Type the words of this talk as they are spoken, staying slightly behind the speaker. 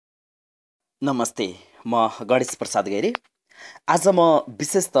नमस्ते, म गणेश प्रसाद गैरे। आज म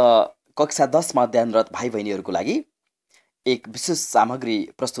विशेषतः कक्षा 10 मा अध्ययनरत भाइ बहिनीहरूको लागि एक विशेष सामग्री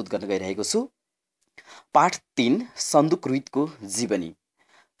प्रस्तुत गर्न गइरहेको छु। पाठ 3 सन्दुक रुइतको जीवनी।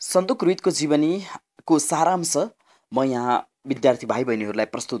 सन्दुक रुइतको जीवनीको सारांश म यहाँ विद्यार्थी भाइ बहिनीहरूलाई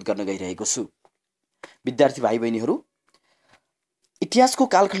प्रस्तुत गर्न गइरहेको छु। विद्यार्थी भाइ बहिनीहरू, इतिहासको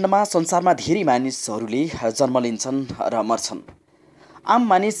कालखण्डमा संसारमा धेरै मानिसहरूले जन्म लिन्छन् र मर्छन्। आम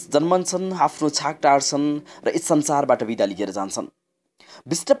मानिस जन्मन्छन्, आफ्नो छाक टार्छन् र यस संसारबाट बिदा लिएर जान्छन्।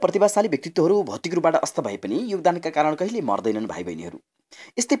 विशिष्ट प्रतिभाशाली व्यक्तित्वहरू भौतिक रूपबाट अस्त भए पनि योगदानका कारण कहिले मर्दैनन् भाइ बहिनीहरू।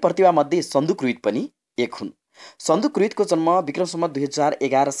 यस्तै प्रतिभामध्ये सन्दुक रुइत पनि एक हुन्। सन्दुक रुइतको जन्म विक्रम सम्वत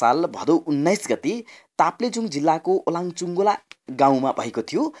 2011 साल भदौ 19 गते ताप्लेजुङ जिल्लाको ओलाङचुङ्गोला गाउँमा भएको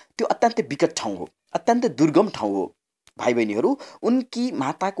थियो। त्यो अत्यन्तै विकट ठाउँ हो, अत्यन्तै दुर्गम ठाउँ हो। भाइ बहिनीहरू, उनकी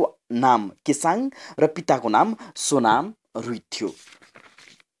माताको नाम केसाङ र पिताको नाम सोनाम रुइत थियो।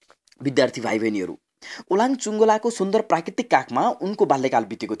 विद्यार्थी भाइ बहिनीहरू, ओलाङचुङ्गोलाको सुन्दर प्राकृतिक काखमा उनको बाल्यकाल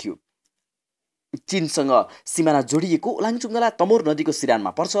बितेको थियो। चीनसँग सिमाना जोडिएको ओलाङचुङ्गोला तमोर नदीको सिरानमा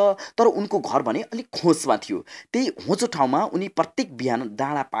पर्छ, तर उनको घर भने अलिक खोजमा थियो। त्यही होचो ठाउँमा उनी प्रत्येक बिहान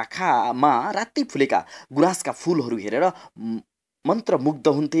डाँडा पाखामा रातै फुलेका गुराँसका फुलहरू हेरेर मन्त्रमुग्ध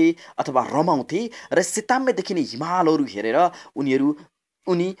हुन्थे अथवा रमाउँथे र सेताम्मे देखिने हिमालहरू हेरेर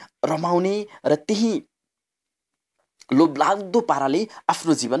उनी रमाउने र त्यही लोभलाग्दो पाराले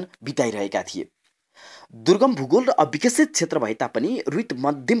आफ्नो जीवन बिताइरहेका थिए। दुर्गम भूगोल र अविकसित क्षेत्र भए तापनि रुइत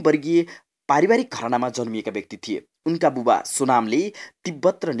मध्यमवर्गीय पारिवारिक घरानामा जन्मिएका व्यक्ति थिए। उनका बुबा सोनामले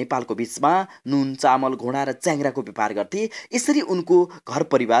तिब्बत र नेपालको बीचमा नुन, चामल, घोडा र च्याङ्राको व्यापार गर्थे। यसरी उनको घर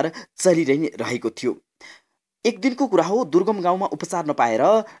परिवार चलिरहेको थियो। एक दिनको कुरा हो, दुर्गम गाउँमा उपचार नपाएर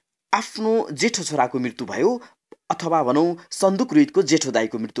आफ्नो जेठो छोराको मृत्यु भयो, अथवा भनौँ सन्दुक रुइतको जेठो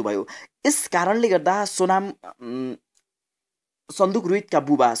दाइको मृत्यु भयो। यस कारणले गर्दा सन्दुक रुइतका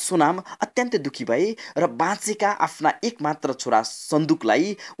बुबा सोनाम अत्यन्तै दुखी भए र बाँचेका आफ्ना एकमात्र छोरा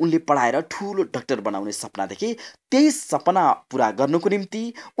सन्दुकलाई उनले पढाएर ठुलो डाक्टर बनाउने सपना देखे। त्यही सपना पुरा गर्नको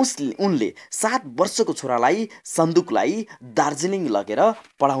निम्ति उनले 7 वर्षको छोरालाई सन्दुकलाई दार्जिलिङ लगेर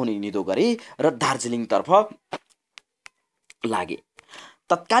पढाउने निधो गरे र दार्जिलिङतर्फ लागे।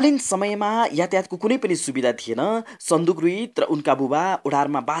 तत्कालीन समयमा यातायातको कुनै पनि सुविधा थिएन। सन्दुक रुइत र उनका बुबा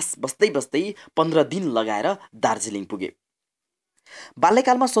ओडारमा बस्दै 15 दिन लगाएर दार्जिलिङ पुगे।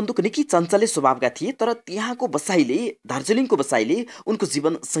 बाल्यकालमा सन्दुक निकै चञ्चले स्वभावका थिए, तर त्यहाँको दार्जिलिङको बसाइले उनको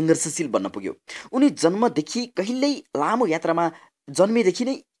जीवन सङ्घर्षशील बन्न पुग्यो। उनी जन्मेदेखि नै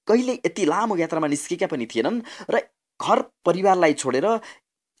कहिल्यै यति लामो यात्रामा निस्केका पनि थिएनन् र घर परिवारलाई छोडेर,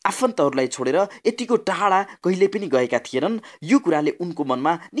 आफन्तहरूलाई छोडेर यतिको टाढा कहिले पनि गएका थिएनन्। यो कुराले उनको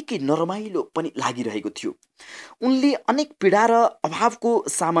मनमा निकै नरमाइलो पनि लागिरहेको थियो। उनले अनेक पीडा र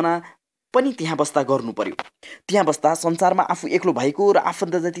अभावको सामना पनि त्यहाँ बस्दा गर्नु पर्यो। त्यहाँ बस्दा संसारमा आफू एक्लो भएको र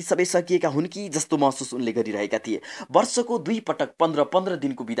आफन्त जति सबै सकिएका हुन् कि जस्तो महसुस उनले गरिरहेका थिए। वर्षको 2 पटक 15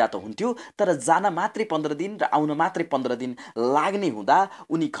 दिनको बिदा त हुन्थ्यो, तर जान मात्रै 15 दिन र आउन मात्रै 15 दिन लाग्ने हुँदा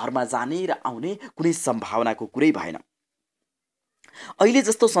उनी घरमा जाने र आउने कुनै सम्भावनाको कुरै भएन। अहिले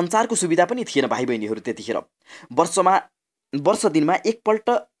जस्तो संसारको सुविधा पनि थिएन भाइ बहिनीहरू। त्यतिखेर वर्ष दिनमा एकपल्ट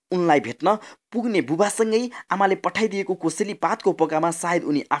उनलाई भेट्न पुग्ने बुबासँगै आमाले पठाइदिएको कोसेली पातको पोकामा सायद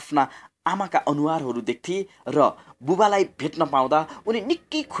उनी आफ्ना आमाका अनुहारहरू देख्थे र बुबालाई भेट्न पाउँदा उनी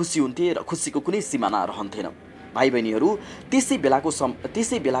निकै खुसी हुन्थे र खुसीको कुनै सिमाना रहन्थेन। भाइ बहिनीहरू, त्यसै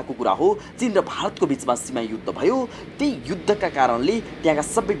बेलाको कुरा हो, चीन र भारतको बीचमा सीमा युद्ध भयो। त्यही युद्धका कारणले त्यहाँका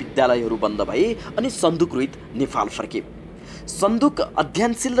सबै विद्यालयहरू बन्द भए अनि सन्दुक रुइत नेपाल फर्के। सन्दुक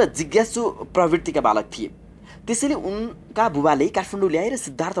अध्ययनशील र जिज्ञासु प्रवृत्तिका बालक थिए। त्यसैले उनका बुबाले काठमाडौँ ल्याएर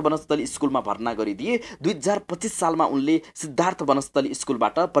सिद्धार्थ वनस्थली स्कुलमा भर्ना गरिदिए। 2025 सालमा उनले सिद्धार्थ वनस्थली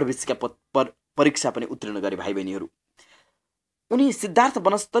स्कुलबाट प्रवेशिका परीक्षा पनि उत्तीर्ण गरे। भाइ बहिनीहरू, उनी सिद्धार्थ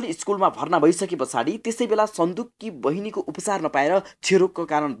वनस्थली स्कुलमा भर्ना भइसके पछाडि त्यसै बेला सन्दुककी बहिनीको उपचार नपाएर क्षयरोगको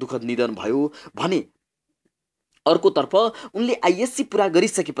कारण दुःखद निधन भयो भने अर्कोतर्फ उनले आइएससी पुरा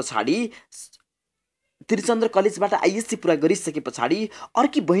गरिसके पछाडि त्रिचन्द्र कलेजबाट आइएससी पुरा गरिसके पछाडि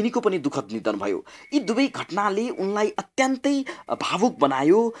अर्की बहिनीको पनि दुःखद निधन भयो। यी दुवै घटनाले उनलाई अत्यन्तै भावुक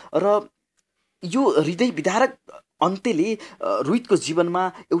बनायो र यो हृदय विदारक अन्त्यले रुइतको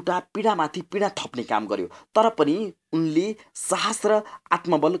जीवनमा एउटा पीडामाथि पीडा थप्ने काम गर्यो। तर पनि उनले साहस र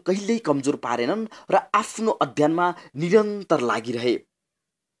आत्मबल कहिल्यै कमजोर पारेनन् र आफ्नो अध्ययनमा निरन्तर लागिरहे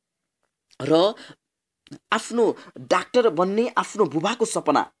र आफ्नो डाक्टर बन्ने आफ्नो बुबाको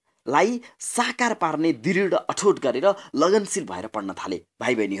सपनालाई साकार पार्ने दृढ अठोट गरेर लगनशील भएर पढ्न थाले।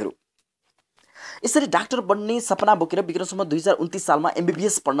 भाइ बहिनीहरू, यसरी डाक्टर बन्ने सपना बोकेर विक्रम सम्वत 2029 सालमा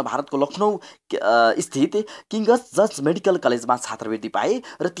एमबीबीएस पढ्न भारतको लखनऊ स्थित किङ्स जज मेडिकल कलेजमा छात्रवृत्ति पाए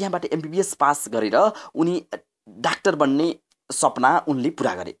र त्यहाँबाट एमबीबीएस पास गरेर उनी डाक्टर बन्ने सपना उनले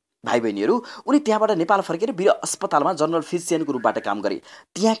पुरा गरे। भाइ बहिनीहरू। उनी त्यहाँबाट नेपाल फर्केर वीर अस्पतालमा जनरल फिजिसियनको रूपबाट काम गरे।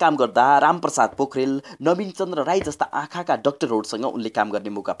 त्यहाँ काम गर्दा रामप्रसाद पोखरेल, नवीनचन्द्र राई जस्ता आँखाका डाक्टरहरूसँग उनले काम गर्ने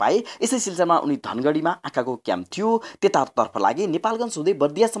मौका पाए। यसै सिलसिलामा उनी धनगढीमा आँखाको क्याम्प थियो त्यतातर्फ लागे। नेपालगञ्ज हुँदै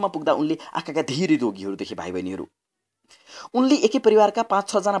बर्दियासम्म पुग्दा उनले आँखाका धेरै रोगीहरू देखे। भाइ बहिनीहरू, उनले एकै परिवारका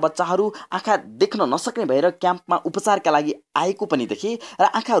 5-6 जना बच्चाहरू आँखा देख्न नसक्ने भएर क्याम्पमा उपचारका लागि आएको पनि देखे र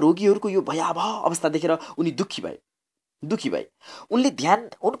आँखा रोगीहरूको यो भयावह अवस्था देखेर उनी दुःखी भए।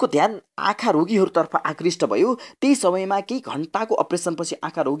 उनको ध्यान आँखा रोगीहरूतर्फ आकृष्ट भयो। त्यही समयमा केही घण्टाको अपरेसनपछि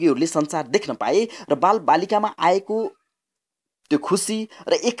आँखा रोगीहरूले संसार देख्न पाए र बालबालिकामा आएको त्यो खुसी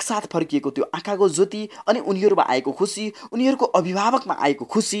र एकसाथ फर्किएको त्यो आँखाको ज्योति अनि उनीहरूमा आएको खुसी, उनीहरूको अभिभावकमा आएको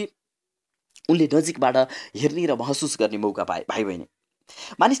खुसी उनले नजिकबाट हेर्ने र महसुस गर्ने मौका पाए। भाइ बहिनी,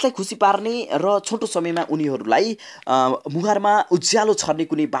 मानिसलाई खुसी पार्ने र छोटो समयमा उनीहरूलाई मुहारमा उज्यालो छर्ने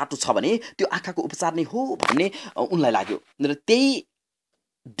कुनै बाटो छ भने त्यो आँखाको उपचार नै हो भन्ने उनलाई लाग्यो। र त्यही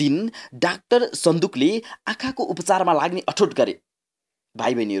दिन डाक्टर सन्दुकले आँखाको उपचारमा लाग्ने अठोट गरे।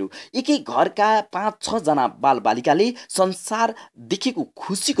 भाइ बहिनीहरू, एकै घरका 5-6 जना बालबालिकाले संसार देखेको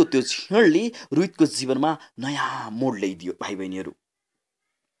खुसीको त्यो क्षणले रुइतको जीवनमा नयाँ मोड ल्याइदियो। भाइ बहिनीहरू,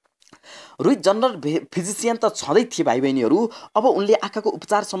 रुइत जनरल फिजिसियन त छँदै थिए। भाइ बहिनीहरू, अब उनले आँखाको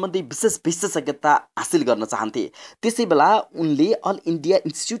उपचार सम्बन्धी विशेष विशेषज्ञता हासिल गर्न चाहन्थे। त्यसै बेला उनले all India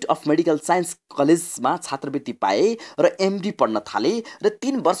institute of medical science कलेजमा छात्रवृत्ति पाए र एमडी पढ्न थाले र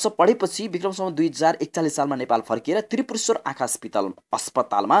 3 वर्ष पढेपछि विक्रमसम्म 2041 सालमा नेपाल फर्किएर त्रिपुरेश्वर आँखा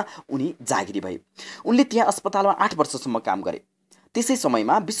अस्पतालमा उनी जागिरी भए। उनले त्यहाँ अस्पतालमा 8 वर्षसम्म काम गरे। त्यसै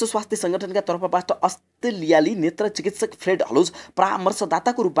समयमा विश्व स्वास्थ्य सङ्गठनका तर्फबाट अस्ट्रेलियाली नेत्र चिकित्सक फ्रेड हलोज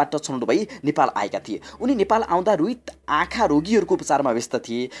परामर्शदाताको रूपबाट छनौट भई नेपाल आएका थिए। उनी नेपाल आउँदा रुइत आँखा रोगीहरूको उपचारमा व्यस्त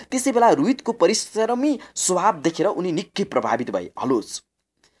थिए। त्यसै बेला रुइतको परिश्रमी स्वभाव देखेर उनी निकै प्रभावित भए।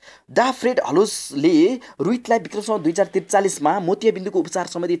 डा फ्रेड हलोजले रुइतलाई विक्रमसम्म 2043मा मोतियाबिन्दुको उपचार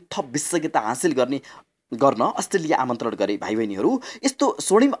सम्बन्धी थप विशेषज्ञता हासिल गर्न अस्ट्रेलिया आमन्त्रण गरे। भाइ बहिनीहरू, यस्तो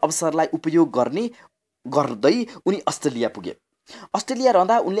स्वर्णिम अवसरलाई उपयोग गर्दै उनी अस्ट्रेलिया पुगे। अस्ट्रेलिया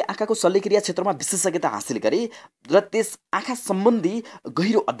रहँदा उनले आँखाको शल्यक्रिया क्षेत्रमा विशेषज्ञता हासिल गरे र त्यस आँखा सम्बन्धी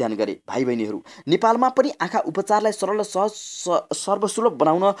गहिरो अध्ययन गरे। भाइ बहिनीहरू, नेपालमा पनि आँखा उपचारलाई सरल र सहज सर्वसुलभ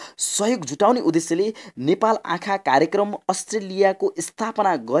बनाउन सहयोग जुटाउने उद्देश्यले नेपाल आँखा कार्यक्रम अस्ट्रेलियाको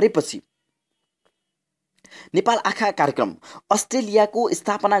स्थापना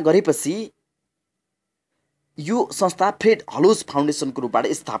गरेपछि यो संस्था फ्रेड हलोज फाउन्डेसनको रूपबाट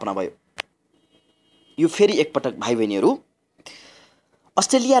स्थापना भयो। यो फेरि एकपटक भाइ बहिनीहरू,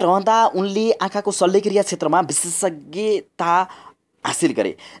 अस्ट्रेलिया रहँदा उनले आँखाको शल्यक्रिया क्षेत्रमा विशेषज्ञता हासिल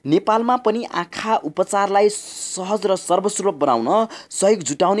गरे। नेपालमा पनि आँखा उपचारलाई सहज र सर्वसुलभ बनाउन सहयोग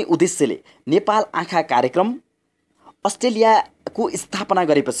जुटाउने उद्देश्यले नेपाल आँखा कार्यक्रम अस्ट्रेलियाको स्थापना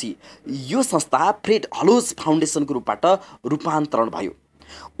गरेपछि यो संस्था फ्रेड हलोज फाउन्डेसनको रूपबाट रूपान्तरण भयो।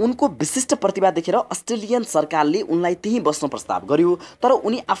 उनको विशिष्ट प्रतिभा देखेर अस्ट्रेलियन सरकारले उनलाई त्यहीँ बस्न प्रस्ताव गर्यो। तर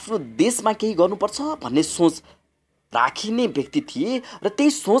उनी आफ्नो देशमा केही गर्नुपर्छ भन्ने सोच राखिने व्यक्ति थिए र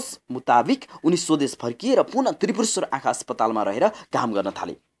त्यही सोच मुताबिक उनी स्वदेश फर्किए र पुनः त्रिपुरेश्वर आँखा अस्पतालमा रहेर काम गर्न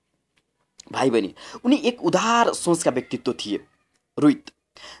थाले। भाइ बहिनी, उनी एक उदार सोचका व्यक्तित्व थिए। रुइत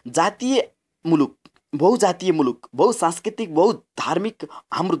बहुजातीय मुलुक, बहुसांस्कृतिक, बहुधार्मिक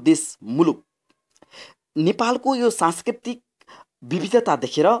हाम्रो देश मुलुक नेपालको यो सांस्कृतिक विविधता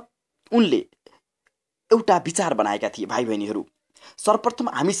देखेर उनले एउटा विचार बनाएका थिए। भाइ बहिनीहरू, सर्वप्रथम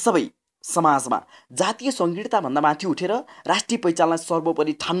हामी सबै समाजमा जातीय संहिताभन्दा माथि उठेर राष्ट्रिय पहिचानलाई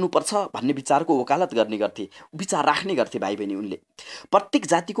सर्वोपरि ठान्नुपर्छ भन्ने विचारको वकालत विचार राख्ने गर्थे। भाइ बहिनी, उनले प्रत्येक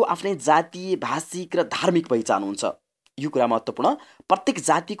जातिको आफ्नै जातीय, भाषिक र धार्मिक पहिचान हुन्छ। यो कुरा महत्त्वपूर्ण। प्रत्येक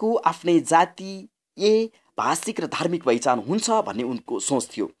जातिको आफ्नै जातीय, भाषिक र धार्मिक पहिचान हुन्छ भन्ने उनको सोच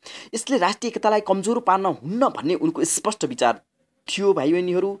थियो। यसले राष्ट्रिय एकतालाई कमजोर पार्न हुन्न भन्ने उनको स्पष्ट विचार थियो। भाइ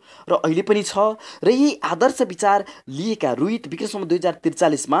बहिनीहरू, र अहिले पनि छ। र यही आदर्श विचार लिएका रुइत विक्रमसम्म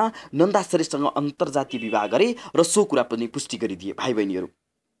 2043मा नन्दा श्रेष्ठसँग अन्तर्जातीय विवाह गरे र सो कुरा पनि पुष्टि गरिदिए। भाइ बहिनीहरू,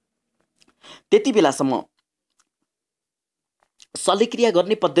 त्यति बेलासम्म शल्यक्रिया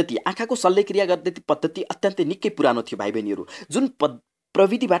गर्ने पद्धति, आँखाको शल्यक्रिया गर्ने पद्धति अत्यन्तै निकै पुरानो थियो। भाइ बहिनीहरू, जुन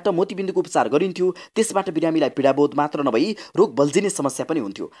प्रविधिबाट मोतीबिन्दुको उपचार गरिन्थ्यो त्यसबाट बिरामीलाई पीडाबोध मात्र नभई रोग बल्झिने समस्या पनि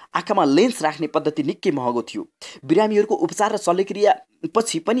हुन्थ्यो। आँखामा लेन्स राख्ने पद्धति निकै महँगो थियो। बिरामीहरूको उपचार र शल्यक्रिया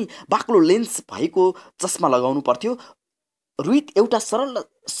पछि पनि बाक्लो लेन्स भएको चस्मा लगाउनु पर्थ्यो। रुइत एउटा सरल र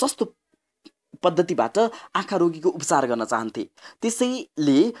सस्तो पद्धतिबाट आँखा रोगीको उपचार गर्न चाहन्थे।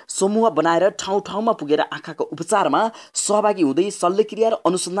 त्यसैले समूह बनाएर ठाउँ ठाउँमा पुगेर आँखाको उपचारमा सहभागी हुँदै शल्यक्रिया र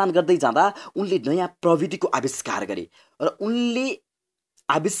अनुसन्धान गर्दै जाँदा उनले नयाँ प्रविधिको आविष्कार गरे र उनले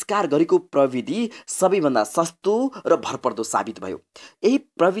आविष्कार गरेको प्रविधि सबैभन्दा सस्तो र भरपर्दो साबित भयो। यही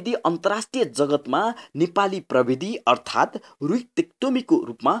प्रविधि अन्तर्राष्ट्रिय जगतमा नेपाली प्रविधि अर्थात् रुइटेक्टोमीको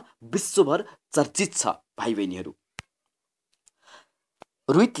रूपमा विश्वभर चर्चित छ। भाइ बहिनीहरू,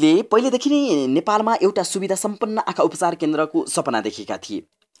 रुइतले पहिलेदेखि नै नेपालमा एउटा सुविधा सम्पन्न आँखा उपचार केन्द्रको सपना देखेका थिए।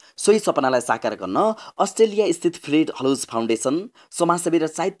 सोही सपनालाई साकार गर्न अस्ट्रेलिया स्थित फ्रेड हलोज फाउन्डेसन, समाजसेवी र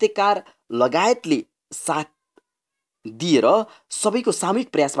साहित्यकार लगायतले साथ दिएर सबैको सामूहिक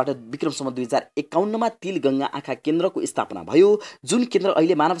प्रयासबाट विक्रम सम्वत 2051 तिलगङ्गा आँखा केन्द्रको स्थापना भयो, जुन केन्द्र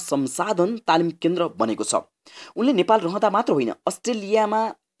अहिले मानव संसाधन तालिम केन्द्र बनेको छ। उनले नेपाल रहँदा मात्र होइन, अस्ट्रेलियामा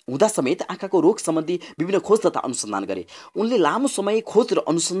हुँदा समेत आँखाको रोग सम्बन्धी विभिन्न खोज तथा अनुसन्धान गरे। उनले लामो समय खोज र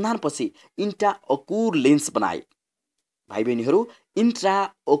अनुसन्धानपछि इन्ट्राअकुर लेन्स बनाए। भाइ बहिनीहरू,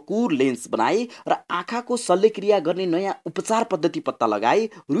 इन्ट्राअकुर लेन्स बनाए र आँखाको शल्यक्रिया गर्ने नयाँ उपचार पद्धति पत्ता लगाए,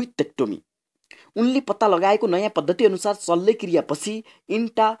 रुइटेक्टोमी। उनले पत्ता लगाएको नयाँ पद्धति अनुसार शल्यक्रियापछि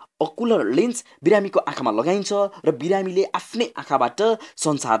इन्ट्राअकुलर लेन्स बिरामीको आँखामा लगाइन्छ र बिरामीले आफ्नै आँखाबाट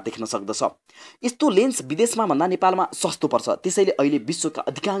संसार देख्न सक्दछ। यस्तो लेन्स विदेशमा भन्दा नेपालमा सस्तो पर्छ, त्यसैले अहिले विश्वका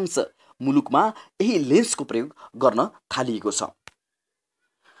अधिकांश मुलुकमा यही लेन्सको प्रयोग गर्न थालिएको छ।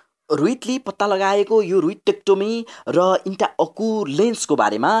 रुइतले पत्ता लगाएको यो रुइटेक्टोमी र इन्ट्राअकुर लेन्सको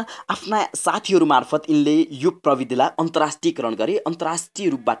बारेमा आफ्ना साथीहरू मार्फत यिनले यो प्रविधिलाई अन्तर्राष्ट्रियकरण गरे, अन्तर्राष्ट्रिय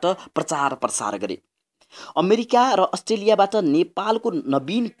रूपबाट प्रचार प्रसार गरे। अमेरिका र अस्ट्रेलियाबाट नेपालको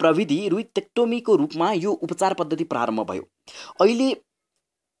नवीन प्रविधि रुइटेक्टोमीको रूपमा यो उपचार पद्धति प्रारम्भ भयो। अहिले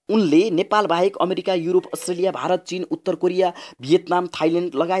उनले नेपाल बाहेक अमेरिका, युरोप, अस्ट्रेलिया, भारत, चीन, उत्तर कोरिया, भियतनाम,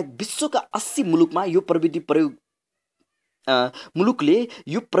 थाइल्यान्ड लगायत विश्वका 80 मुलुकमा मुलुकले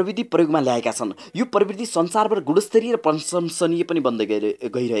यो प्रविधि प्रयोगमा ल्याएका छन्। यो प्रविधि संसारभर गुणस्तरीय र प्रशंसनीय पनि बन्दै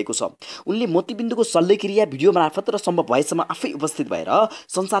गइरहेको छ। उनले मोतीबिन्दुको शल्यक्रिया भिडियो मार्फत र सम्भव भएसम्म आफै उपस्थित भएर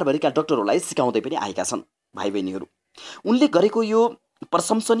संसारभरिका डाक्टरहरूलाई सिकाउँदै पनि आएका छन्। भाइ बहिनीहरू, उनले गरेको यो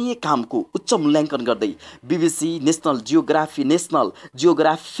प्रशंसनीय कामको उच्च मूल्याङ्कन गर्दै BBC, नेसनल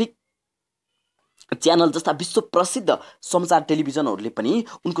जियोग्राफिक च्यानल जस्ता विश्व प्रसिद्ध समाचार टेलिभिजनहरूले पनि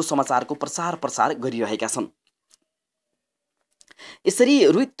उनको समाचारको प्रसार गरिरहेका छन्। यसरी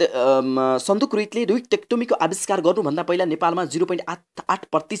सन्दुक रुइतले रुइटेक्टोमीको आविष्कार गर्नुभन्दा पहिला नेपालमा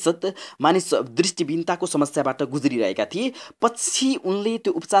 0.8% मानिस दृष्टिविहीनताको समस्याबाट गुज्रिरहेका थिए। पछि उनले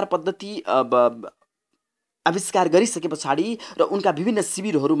त्यो उपचार पद्धति आविष्कार गरिसके पछाडि र उनका विभिन्न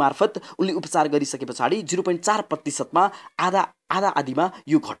शिविरहरू मार्फत उनले उपचार गरिसके पछाडि 0.4%मा आधामा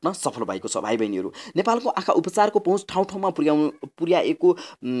यो घट्न सफल भएको छ। भाइ बहिनीहरू, नेपालको आँखा उपचारको पहुँच ठाउँ ठाउँमा पुर्याएको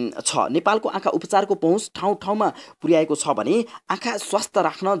छ। नेपालको आँखा उपचारको पहुँच ठाउँ ठाउँमा पुर्याएको छ भने आँखा स्वस्थ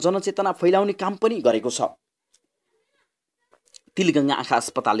राख्न जनचेतना फैलाउने काम पनि गरेको छ। तिलगङ्गा आँखा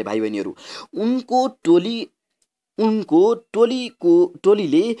अस्पतालले भाइ बहिनीहरू, उनको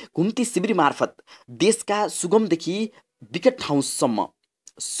टोलीले घुम्ती शिविर मार्फत देशका सुगमदेखि विकट ठाउँसम्म,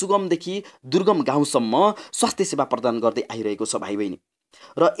 सुगमदेखि दुर्गम गाउँसम्म स्वास्थ्य सेवा प्रदान गर्दै आइरहेको छ। भाइ बहिनी,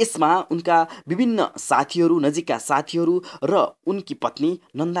 र यसमा उनका विभिन्न साथीहरू, नजिकका साथीहरू र उनकी पत्नी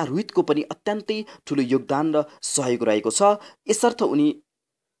नन्दा रुइतको पनि अत्यन्तै ठुलो योगदान र सहयोग रहेको छ। यसर्थ उनी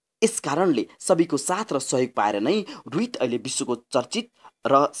यस कारणले सबैको साथ र सहयोग पाएर नै रुइत अहिले विश्वको चर्चित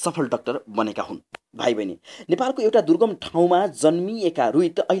र सफल डाक्टर बनेका हुन्। भाइ बहिनी, नेपालको एउटा दुर्गम ठाउँमा जन्मिएका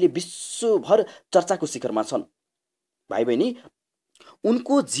रुइत अहिले विश्वभर चर्चाको शिखरमा छन्। भाइ बहिनी,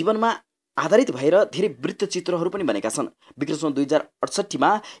 उनको जीवनमा आधारित भएर धेरै वृत्तचित्रहरू पनि बनेका छन्। विक्रम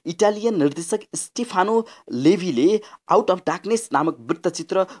 2068 इटालियन निर्देशक स्टेफानो लेभीले आउट अफ डार्कनेस नामक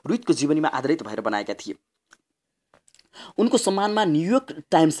वृत्तचित्र रुइतको जीवनीमा आधारित भएर बनाएका थिए। उनको सम्मानमा न्युयोर्क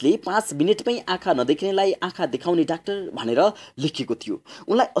टाइम्सले 5 मिनेटमै आँखा नदेख्नेलाई आँखा देखाउने डाक्टर भनेर लेखेको थियो।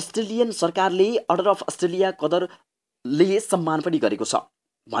 उनलाई अस्ट्रेलियन सरकारले अर्डर अफ अस्ट्रेलिया कदरले सम्मान पनि गरेको छ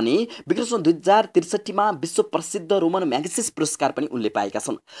भने विक्रम 2063 विश्व प्रसिद्ध रोमन म्यागसेस पुरस्कार पनि उनले पाएका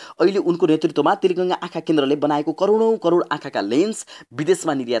छन्। अहिले उनको नेतृत्वमा तिलगङ्गा आँखा केन्द्रले बनाएको करोडौं करोड आँखाका लेन्स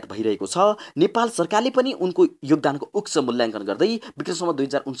विदेशमा निर्यात भइरहेको छ। नेपाल सरकारले पनि उनको योगदानको उच्च मूल्याङ्कन गर्दै विक्रम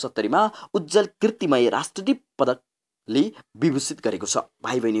 2069 उज्जवल कीर्तिमय राष्ट्रदीप पदकले विभूषित गरेको छ।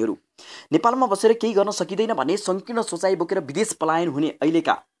 भाइ बहिनीहरू, नेपालमा बसेर केही गर्न सकिँदैन भन्ने संकीर्ण सोचाइ बोकेर विदेश पलायन हुने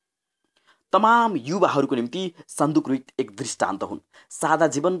अहिलेका तमाम युवाहरूको निम्ति सन्दुक रुइट एक दृष्टान्त हुन्। सादा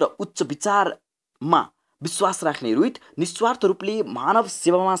जीवन र उच्च विचारमा विश्वास राख्ने रुइट निस्वार्थ रूपले मानव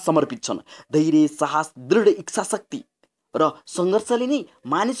सेवामा समर्पित छन्। धैर्य, साहस, दृढ इच्छाशक्ति र सङ्घर्षले नै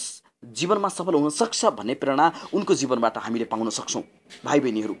मानिस जीवनमा सफल हुन सक्छ भन्ने प्रेरणा उनको जीवनबाट हामीले पाउन सक्छौँ। भाइ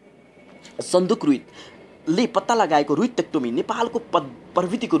बहिनीहरू, सन्दुक रुइतले पत्ता लगाएको रुइटेक्टोमी नेपालको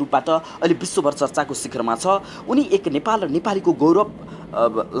प्रविधिको रूपबाट अहिले विश्वभर चर्चाको शिखरमा छ। उनी एक नेपाल र नेपालीको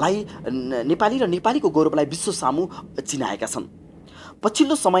गौरवलाई विश्व सामु चिनाएका छन्।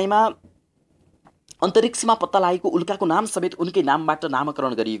 पछिल्लो समयमा अन्तरिक्षमा पत्ता लागेको उल्काको नाम समेत उनकै नामबाट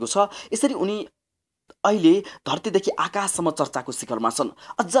नामकरण गरिएको छ। यसरी उनी अहिले धरतीदेखि आकाशसम्म चर्चाको शिखरमा छन्।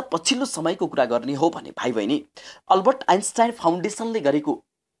 अझ पछिल्लो समयको कुरा गर्ने हो भने भाइ बहिनी, अल्बर्ट आइन्स्टाइन फाउन्डेसनले गरेको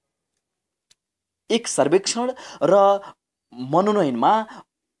एक सर्वेक्षण र मनोनयनमा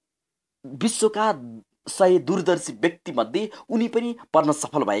विश्वका 100 दूरदर्शी व्यक्तिमध्ये उनी पनि पर्न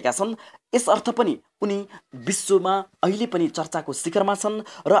सफल भएका छन्। यसर्थ पनि उनी विश्वमा अहिले पनि चर्चाको शिखरमा छन्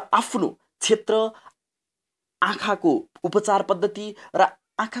र आफ्नो क्षेत्र आँखाको उपचार पद्धति र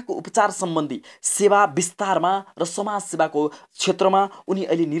आँखाको उपचार सम्बन्धी सेवा विस्तारमा र समाज सेवाको क्षेत्रमा उनी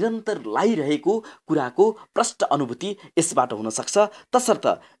अहिले निरन्तर लागिरहेको कुराको प्रष्ट अनुभूति यसबाट हुन सक्छ। तसर्थ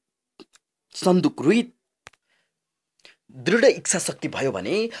सन्दुक रुइत दृढ इच्छा शक्ति भयो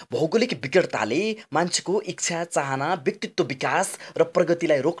भने भौगोलिक विकटताले मान्छेको इच्छा चाहना व्यक्तित्व विकास र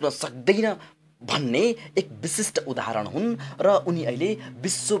प्रगतिलाई रोक्न सक्दैन भन्ने एक विशिष्ट उदाहरण हुन् र उनी अहिले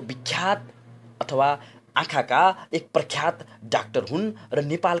विश्वविख्यात अथवा आँखाका एक प्रख्यात डाक्टर हुन् र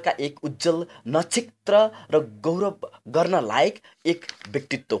नेपालका एक उज्जवल नक्षत्र र गौरव गर्न लायक एक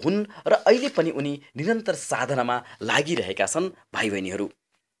व्यक्तित्व हुन् र अहिले पनि उनी निरन्तर साधनामा लागिरहेका छन् भाइ बहिनीहरू।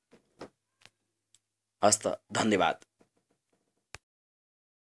 हस्त, धन्यवाद।